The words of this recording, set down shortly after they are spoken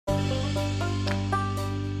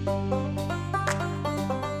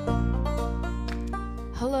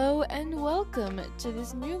welcome to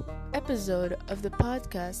this new episode of the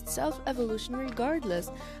podcast Self-Evolution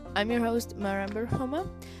Regardless. I'm your host, Maramber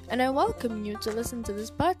Homa, and I welcome you to listen to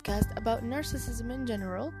this podcast about narcissism in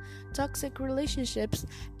general, toxic relationships,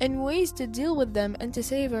 and ways to deal with them and to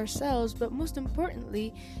save ourselves, but most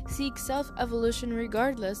importantly, seek self-evolution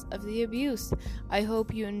regardless of the abuse. I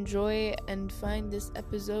hope you enjoy and find this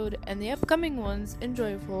episode and the upcoming ones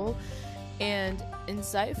enjoyable and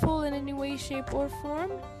insightful in any way, shape, or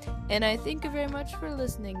form. And I thank you very much for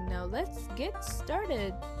listening. Now let's get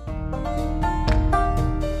started.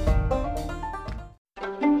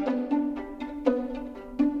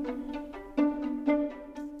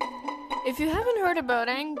 If you haven't heard about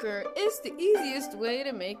Anchor, it's the easiest way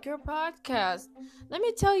to make your podcast. Let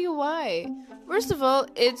me tell you why. First of all,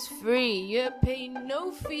 it's free. You pay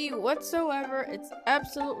no fee whatsoever. It's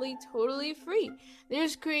absolutely totally free.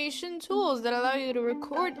 There's creation tools that allow you to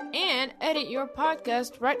record and edit your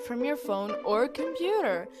podcast right from your phone or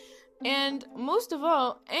computer. And most of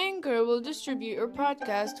all, Anchor will distribute your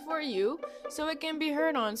podcast for you so it can be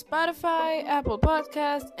heard on Spotify, Apple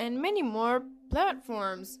Podcasts, and many more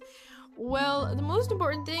platforms. Well, the most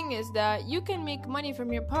important thing is that you can make money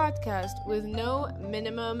from your podcast with no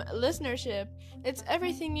minimum listenership. It's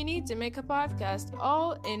everything you need to make a podcast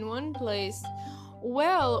all in one place.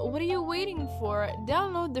 Well, what are you waiting for?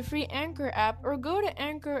 Download the free Anchor app or go to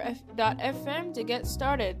anchor.fm to get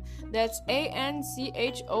started. That's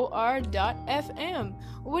ANCHOR.FM.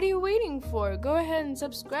 What are you waiting for? Go ahead and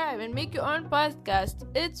subscribe and make your own podcast.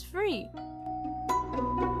 It's free.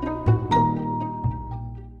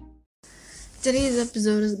 Today's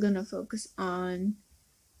episode is going to focus on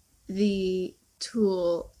the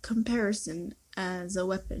tool comparison as a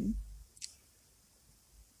weapon.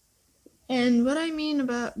 And what I mean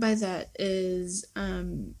by that is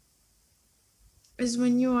when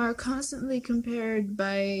you are constantly compared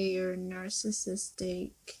by your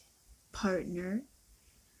narcissistic partner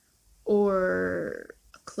or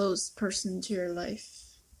a close person to your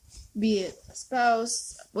life, be it a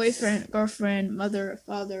spouse, boyfriend, girlfriend, mother,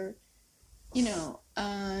 father,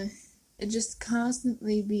 it's just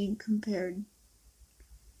constantly being compared.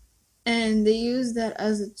 And they use that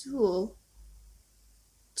as a tool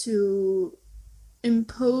to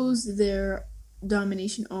impose their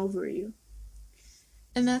domination over you.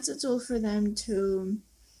 And that's a tool for them to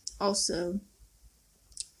also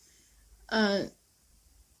to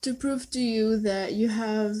prove to you that you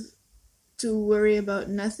have to worry about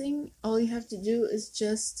nothing. All you have to do is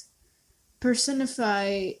just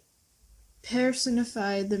personify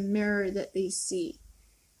the mirror that they see,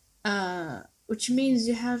 which means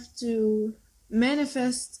you have to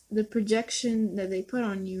manifest the projection that they put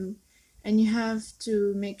on you, and you have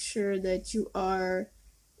to make sure that you are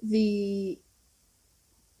the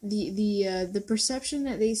perception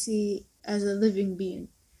that they see as a living being.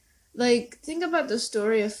 Like, think about the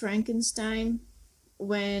story of Frankenstein,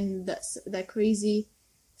 when that crazy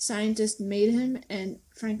scientist made him and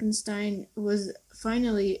Frankenstein was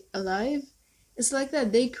finally alive. It's like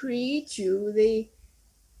that. They create you, they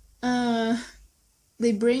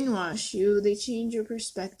brainwash you, they change your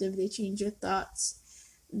perspective, they change your thoughts.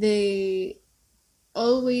 They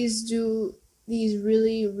always do these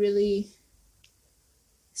really, really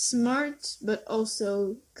smart but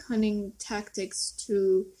also cunning tactics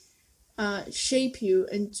to shape you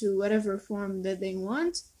into whatever form that they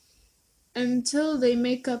want, until they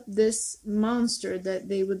make up this monster that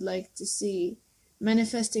they would like to see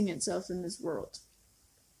manifesting itself in this world.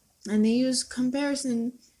 And they use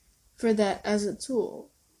comparison for that as a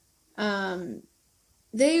tool.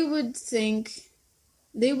 They would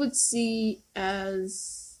see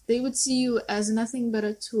you as nothing but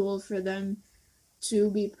a tool for them to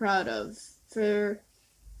be proud of, for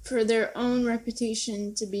their own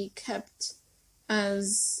reputation to be kept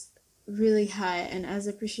as really high and as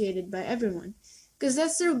appreciated by everyone, because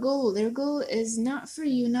that's their goal. Their goal is not for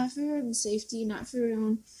you, not for your own safety, not for your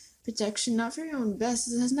own protection, not for your own best.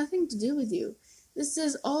 This has nothing to do with you. This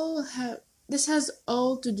has all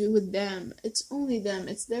to do with them. It's only them.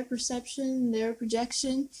 It's their perception, their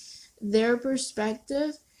projection, their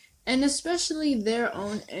perspective, and especially their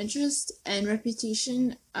own interest and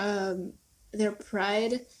reputation, their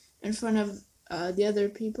pride in front of the other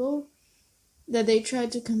people that they try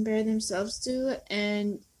to compare themselves to,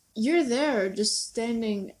 and you're there just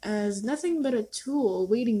standing as nothing but a tool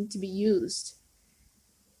waiting to be used.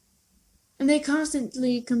 And they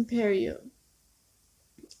constantly compare you.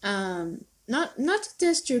 Not to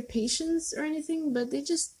test your patience or anything, but they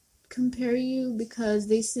just compare you because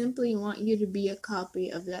they simply want you to be a copy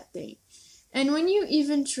of that thing. And when you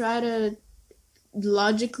even try to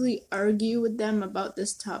logically argue with them about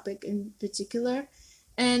this topic in particular.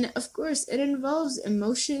 And of course, it involves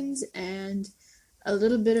emotions and a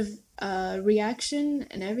little bit of reaction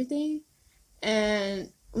and everything.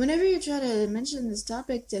 And whenever you try to mention this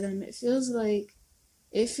topic to them, it feels like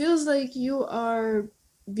you are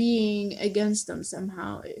being against them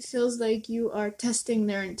somehow. It feels like you are testing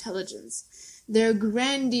their intelligence. Their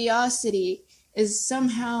grandiosity is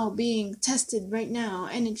somehow being tested right now,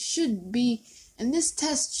 and this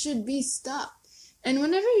test should be stopped. And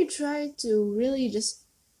whenever you try to really just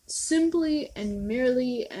simply and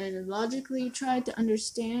merely and logically try to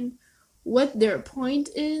understand what their point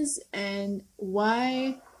is and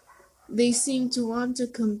why they seem to want to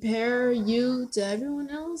compare you to everyone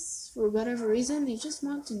else for whatever reason, they just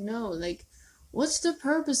want to know, like, what's the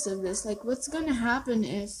purpose of this? Like, what's gonna happen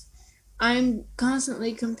if I'm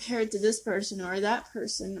constantly compared to this person or that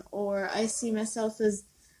person, or I see myself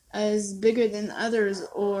as bigger than others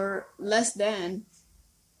or less than?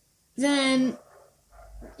 Then,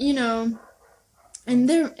 you know, in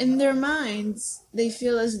their minds, they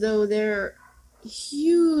feel as though they're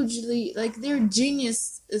hugely, like, their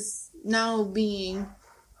genius is now being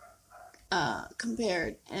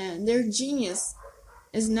compared, and their genius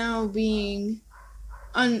is now being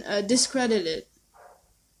discredited,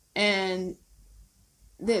 and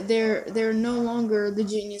they're no longer the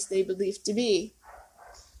genius they believe to be.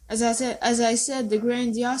 As I said, the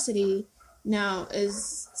grandiosity now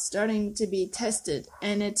is starting to be tested,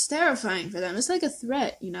 and it's terrifying for them. It's like a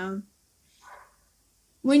threat, you know.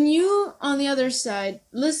 When you, on the other side,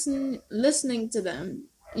 listening to them,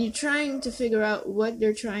 you're trying to figure out what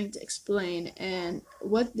they're trying to explain and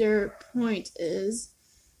what their point is,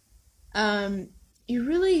 you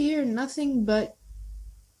really hear nothing but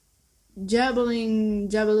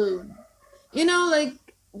jabberoo. You know, like,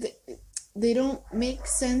 they don't make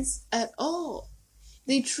sense at all.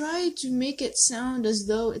 They try to make it sound as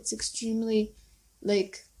though it's extremely,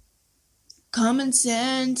 like, common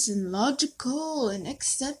sense and logical and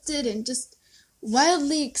accepted and just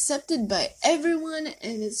widely accepted by everyone,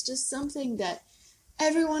 and it's just something that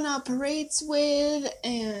everyone operates with,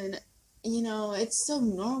 and, you know, it's so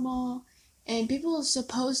normal, and people are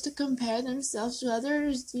supposed to compare themselves to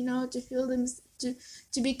others, you know, to feel them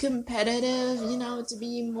to be competitive, you know, to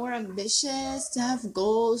be more ambitious, to have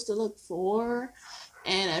goals to look for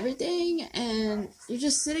and everything. And you're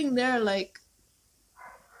just sitting there like,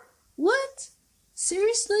 what?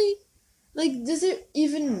 Seriously? Like, does it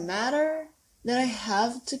even matter that I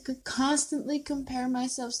have to constantly compare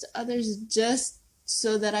myself to others just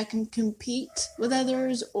so that I can compete with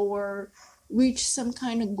others or reach some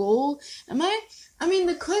kind of goal? I mean,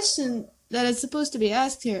 the question that is supposed to be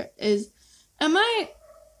asked here is, am I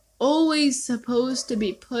always supposed to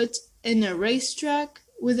be put in a racetrack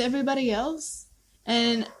with everybody else?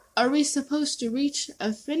 And are we supposed to reach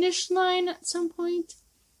a finish line at some point?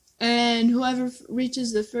 And whoever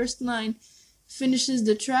reaches the first line, finishes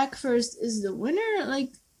the track first, is the winner?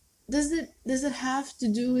 Like, does it have to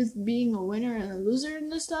do with being a winner and a loser in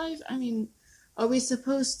this life? I mean, are we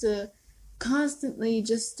supposed to constantly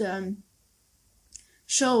just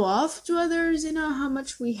show off to others, you know, how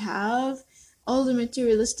much we have, all the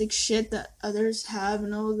materialistic shit that others have,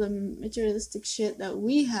 and all the materialistic shit that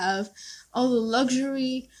we have, all the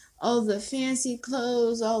luxury, all the fancy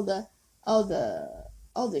clothes, all the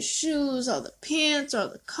shoes, all the pants, all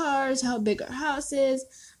the cars, how big our house is,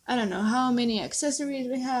 I don't know how many accessories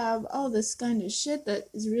we have, all this kind of shit that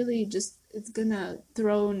is really just, it's gonna be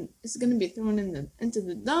thrown into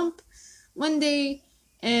the dump one day,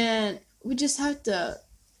 and we just have to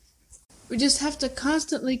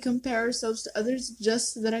constantly compare ourselves to others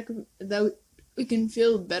just so that we can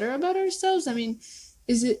feel better about ourselves. I mean,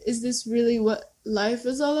 is this really what life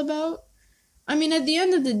is all about? I mean, at the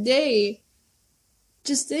end of the day,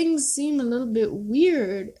 just things seem a little bit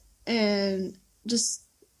weird, and just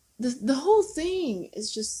the whole thing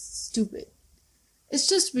is just stupid. It's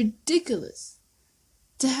just ridiculous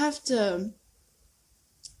to have to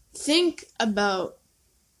think about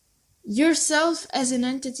yourself as an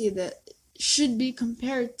entity that should be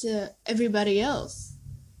compared to everybody else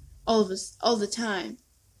all the time.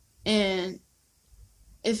 And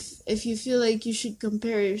if you feel like you should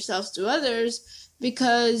compare yourself to others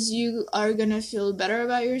because you are gonna feel better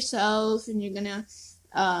about yourself, and you're gonna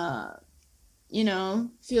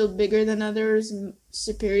feel bigger than others,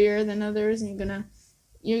 superior than others, and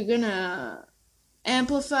you're gonna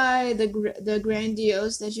amplify the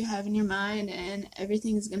grandiose that you have in your mind, and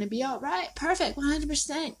everything's gonna be all right, perfect,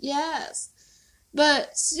 100%, yes.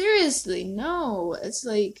 But seriously, no. It's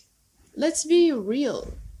like, let's be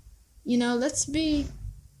real. You know, let's be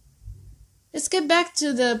let's get back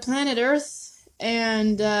to the planet Earth,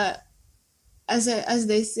 and as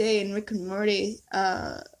they say in Rick and Morty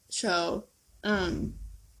show,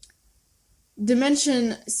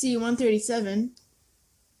 Dimension C-137,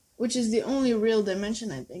 which is the only real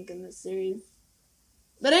dimension, I think, in this series.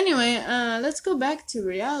 But anyway, let's go back to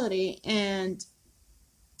reality and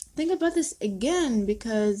think about this again,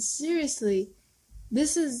 because seriously,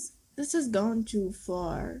 this has gone too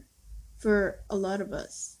far for a lot of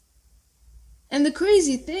us. And the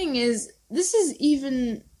crazy thing is, this is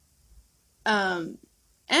even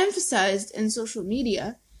emphasized in social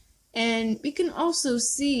media, and we can also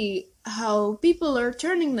see how people are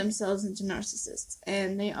turning themselves into narcissists,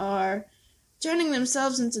 and they are turning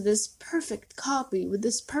themselves into this perfect copy with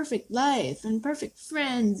this perfect life and perfect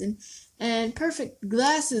friends and perfect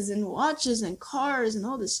glasses and watches and cars and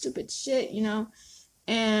all this stupid shit,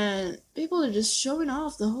 and people are just showing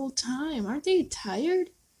off the whole time. Aren't they tired?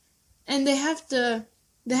 And they have to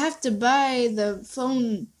buy the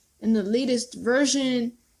phone in the latest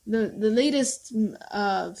version, the latest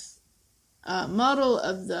model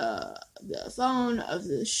of the phone, of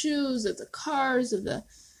the shoes, of the cars, of the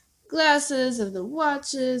glasses, of the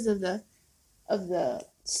watches, of the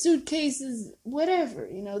suitcases, whatever,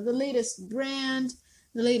 the latest brand,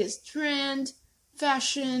 the latest trend,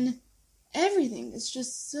 fashion, everything. Is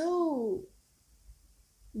just so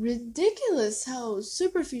ridiculous how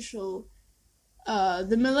superficial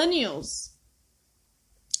the millennials,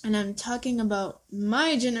 and I'm talking about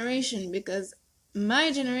my generation, because my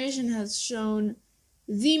generation has shown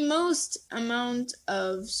the most amount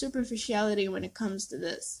of superficiality when it comes to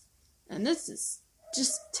this. And this is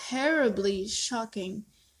just terribly shocking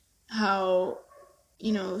how,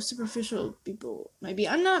 superficial people might be.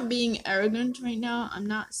 I'm not being arrogant right now. I'm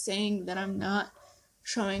not saying that I'm not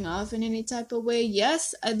showing off in any type of way.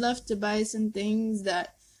 Yes, I'd love to buy some things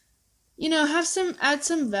that, add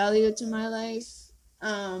some value to my life.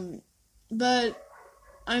 But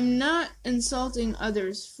I'm not insulting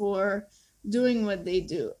others for doing what they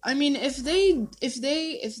do. I mean, if they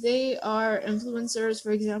are influencers,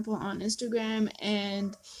 for example, on Instagram,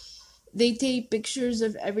 and they take pictures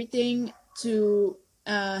of everything to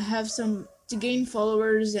to gain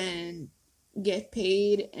followers and get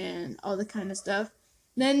paid and all the kind of stuff,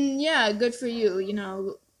 then yeah, good for you.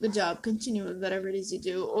 Good job. Continue with whatever it is you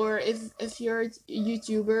do. Or if you're a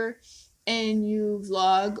YouTuber and you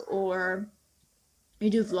vlog, or you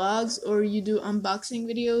do vlogs, or you do unboxing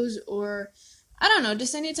videos, or I don't know,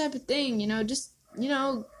 just any type of thing, just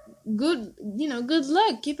good good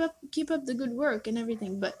luck. Keep up the good work and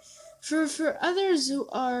everything. But for others who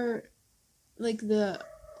are like the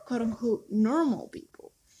quote unquote normal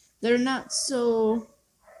people, they're not so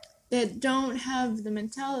that don't have the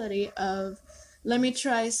mentality of, let me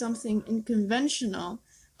try something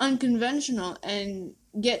unconventional and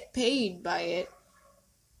get paid by it.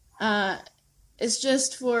 It's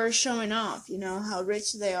just for showing off, how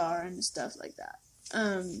rich they are and stuff like that.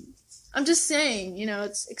 I'm just saying,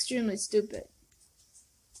 it's extremely stupid.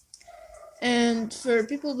 And for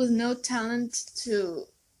people with no talent to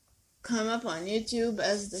come up on YouTube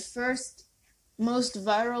as the first most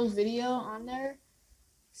viral video on there,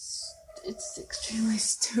 it's extremely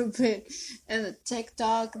stupid. And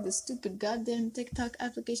the stupid goddamn TikTok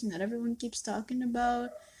application that everyone keeps talking about.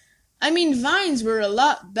 I mean, Vines were a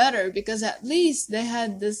lot better, because at least they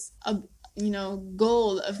had this,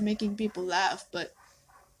 goal of making people laugh. But,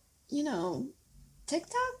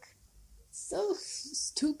 TikTok? So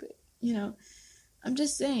stupid, I'm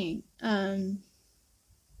just saying. And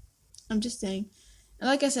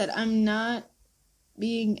like I said, I'm not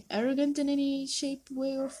being arrogant in any shape,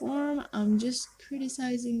 way, or form. I'm just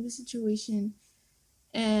criticizing the situation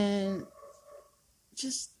and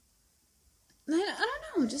just, I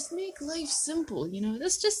don't know, just make life simple,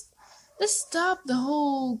 let's stop the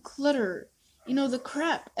whole clutter, the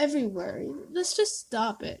crap everywhere. Let's just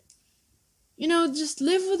stop it. Just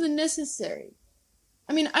live with the necessary.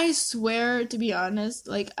 I mean, I swear, to be honest,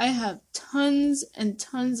 I have tons and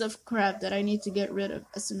tons of crap that I need to get rid of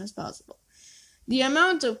as soon as possible. The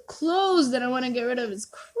amount of clothes that I want to get rid of is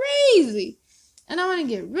crazy. And I want to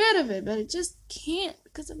get rid of it, but I just can't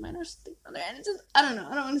because of my narcissistic mother. And I don't know.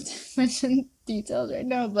 I don't want to mention details right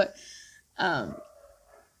now, but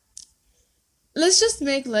let's just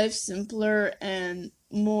make life simpler and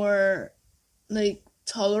more,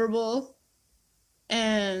 tolerable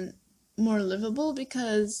and more livable,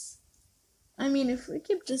 because, I mean, if we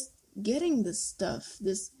keep just getting this stuff,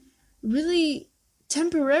 this really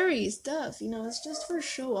temporary stuff, it's just for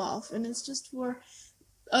show off, and it's just for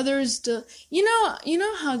others to, you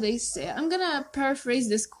know how they say it. I'm gonna paraphrase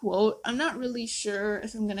this quote. I'm not really sure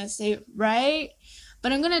if I'm gonna say it right,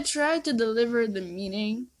 but I'm gonna try to deliver the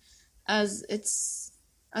meaning as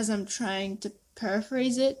I'm trying to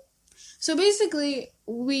paraphrase it. So basically,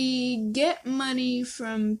 we get money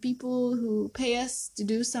from people who pay us to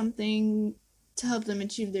do something to help them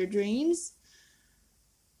achieve their dreams.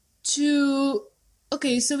 So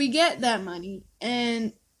we get that money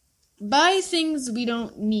and buy things we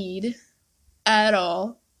don't need at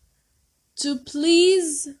all to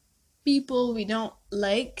please people we don't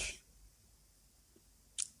like.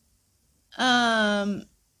 And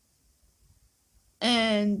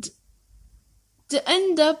to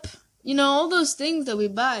end up, all those things that we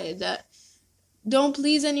buy that don't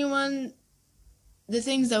please anyone, the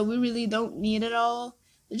things that we really don't need at all,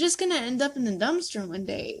 they're just gonna end up in the dumpster one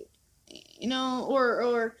day,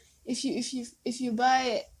 or if you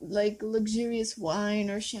buy like luxurious wine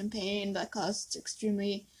or champagne that costs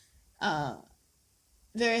extremely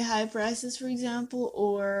very high prices, for example,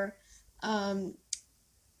 or the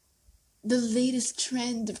latest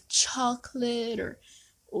trend of chocolate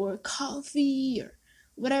or coffee or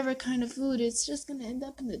whatever kind of food, it's just gonna end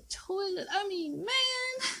up in the toilet. I mean,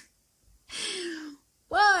 man,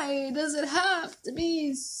 why does it have to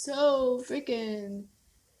be so freaking,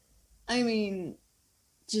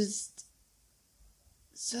 just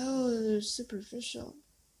so superficial?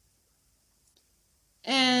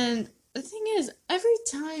 And the thing is, every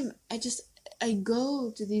time I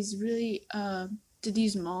go to these really to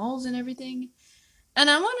these malls and everything, and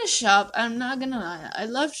I want to shop. I'm not gonna lie, I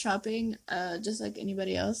love shopping, just like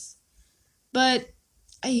anybody else. But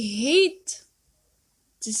I hate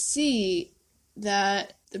to see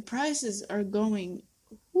that the prices are going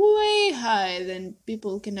way high than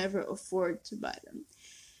people can ever afford to buy them.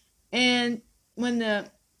 And when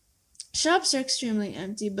the shops are extremely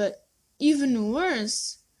empty, but even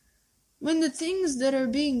worse, when the things that are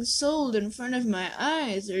being sold in front of my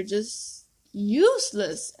eyes are just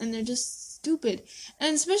useless and they're just stupid.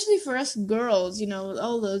 And especially for us girls, with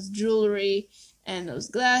all those jewelry and those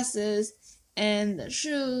glasses and the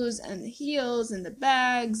shoes and the heels and the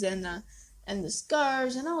bags and the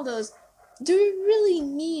scarves and all those. Do we really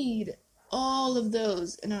need all of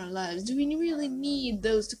those in our lives? Do we really need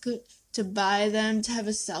those to buy them, to have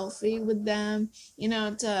a selfie with them,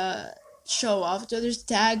 to show off to others,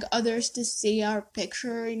 tag others to see our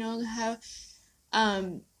picture, have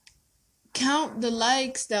count the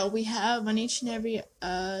likes that we have on each and every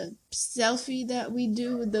selfie that we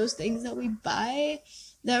do with those things that we buy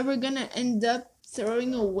that we're gonna end up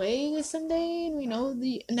throwing away someday, and we know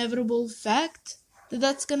the inevitable fact that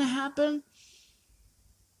that's gonna happen,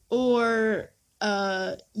 or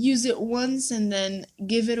use it once and then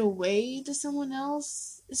give it away to someone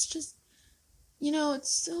else. It's just,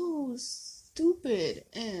 it's so stupid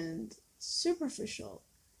and superficial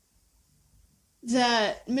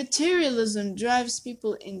that materialism drives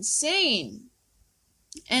people insane.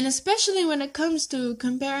 And especially when it comes to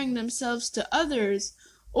comparing themselves to others,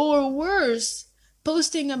 or worse,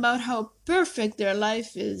 posting about how perfect their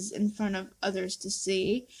life is in front of others to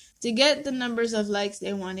see, to get the numbers of likes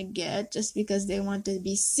they want to get just because they want to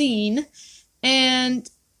be seen, and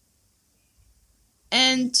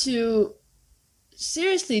to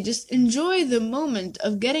seriously just enjoy the moment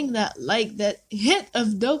of getting that like, that hit of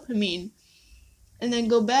dopamine, and then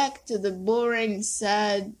go back to the boring,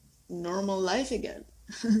 sad, normal life again.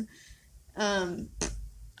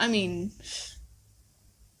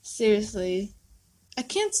 Seriously. I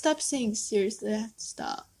can't stop saying seriously, I have to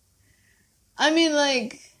stop.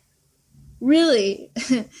 Really.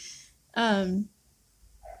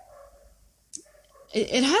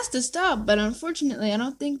 It has to stop, but unfortunately I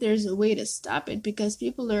don't think there's a way to stop it, because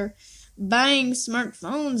people are buying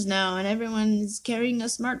smartphones now and everyone's carrying a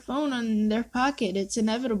smartphone on their pocket. It's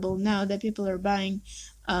inevitable now that people are buying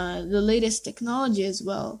the latest technology as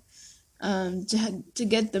well, to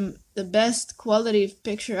get the best quality of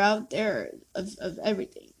picture out there of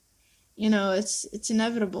everything. It's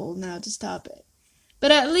inevitable now to stop it.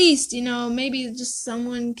 But at least, maybe just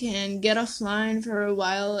someone can get offline for a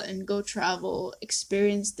while and go travel,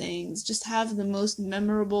 experience things, just have the most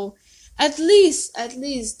memorable, at least,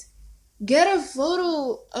 get a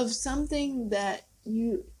photo of something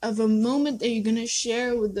of a moment that you're gonna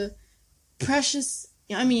share with the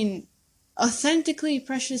authentically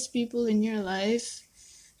precious people in your life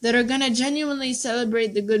that are gonna genuinely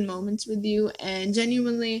celebrate the good moments with you and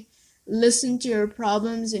genuinely listen to your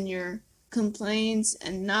problems and your complaints,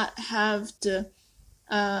 and not have to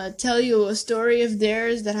tell you a story of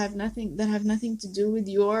theirs that have nothing to do with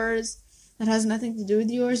yours,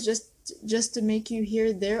 just just to make you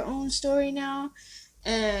hear their own story now.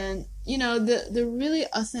 And the really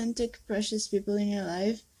authentic, precious people in your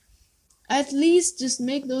life, at least just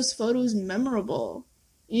make those photos memorable.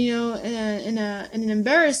 In an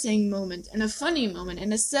embarrassing moment, in a funny moment,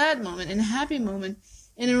 in a sad moment, in a happy moment,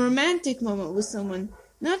 in a romantic moment with someone,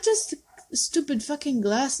 not just stupid fucking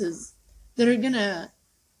glasses that are gonna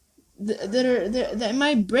that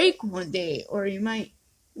might break one day, or you might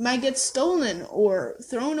get stolen or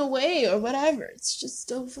thrown away or whatever. It's just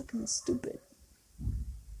so fucking stupid.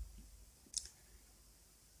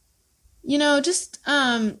 Just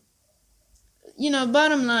bottom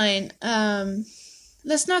line,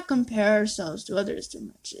 let's not compare ourselves to others too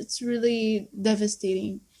much. It's really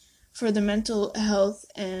devastating for the mental health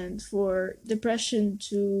and for depression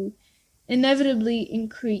to inevitably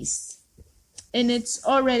increase in its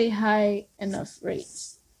already high enough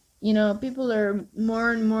rates. People are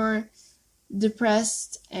more and more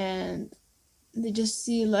depressed, and they just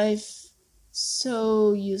see life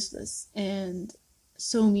so useless and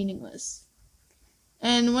so meaningless.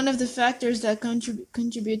 And one of the factors that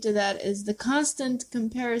contribute to that is the constant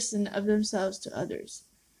comparison of themselves to others,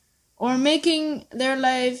 or making their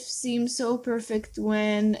life seem so perfect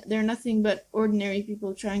when they're nothing but ordinary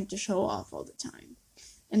people trying to show off all the time.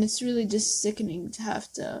 And it's really just sickening to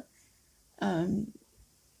have to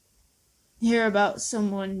hear about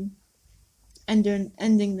someone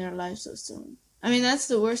ending their life so soon. I mean, that's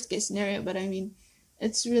the worst case scenario, but I mean,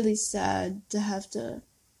 it's really sad to have to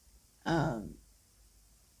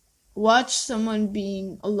watch someone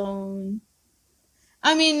being alone.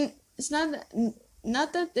 I mean, it's not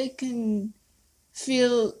that they can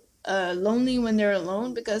feel lonely when they're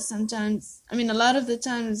alone, because sometimes, I mean, a lot of the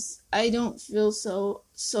times I don't feel so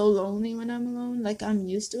lonely when I'm alone. Like, I'm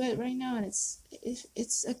used to it right now, and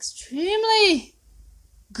it's extremely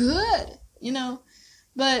good,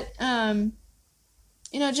 But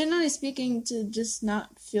generally speaking, to just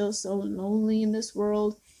not feel so lonely in this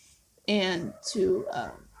world, and to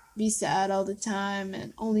be sad all the time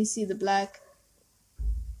and only see the black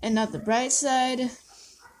and not the bright side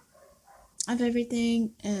of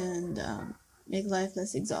everything, and make life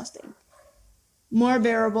less exhausting, more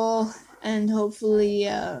bearable, and hopefully,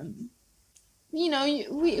 we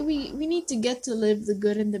need to get to live the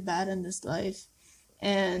good and the bad in this life,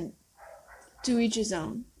 and to each his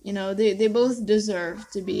own. They both deserve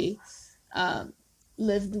to be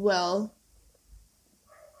lived well.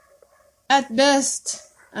 At best,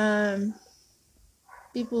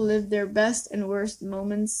 people live their best and worst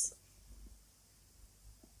moments,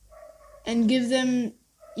 and give them,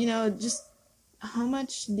 just how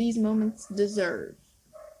much these moments deserve.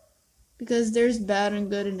 Because there's bad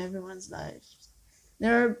and good in everyone's lives.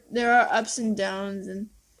 There are ups and downs, and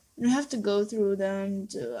you have to go through them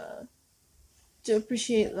to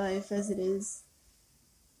appreciate life as it is,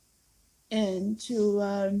 and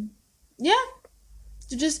to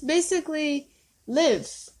just basically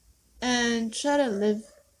live, and try to live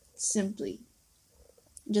simply,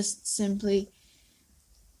 just simply,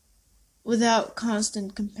 without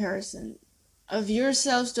constant comparison of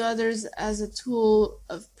yourselves to others as a tool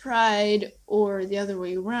of pride, or the other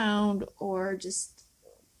way around, or just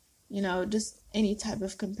any type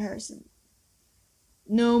of comparison.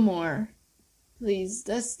 No more. Please,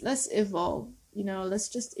 let's evolve. Let's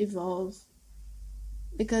just evolve.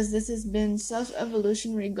 Because this has been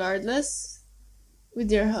Self-Evolution Regardless, with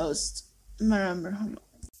your host, Maram Rahman.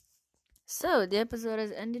 So, the episode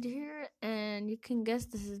has ended here, and you can guess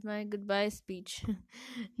this is my goodbye speech.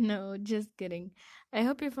 No, just kidding. I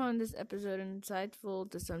hope you found this episode insightful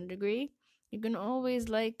to some degree. You can always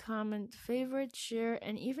like, comment, favorite, share,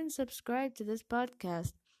 and even subscribe to this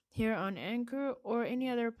podcast here on Anchor or any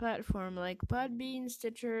other platform like Podbean,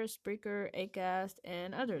 Stitcher, Spreaker, Acast,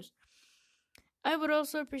 and others. I would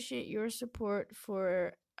also appreciate your support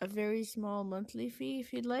for a very small monthly fee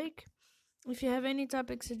if you'd like. If you have any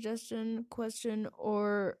topic suggestion, question,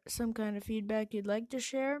 or some kind of feedback you'd like to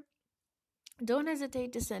share, don't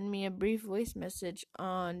hesitate to send me a brief voice message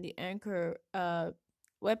on the Anchor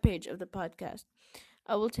webpage of the podcast.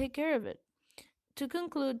 I will take care of it. To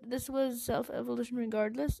conclude, this was Self Evolution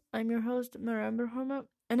Regardless. I'm your host, Maram Berhoma,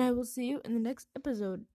 and I will see you in the next episode.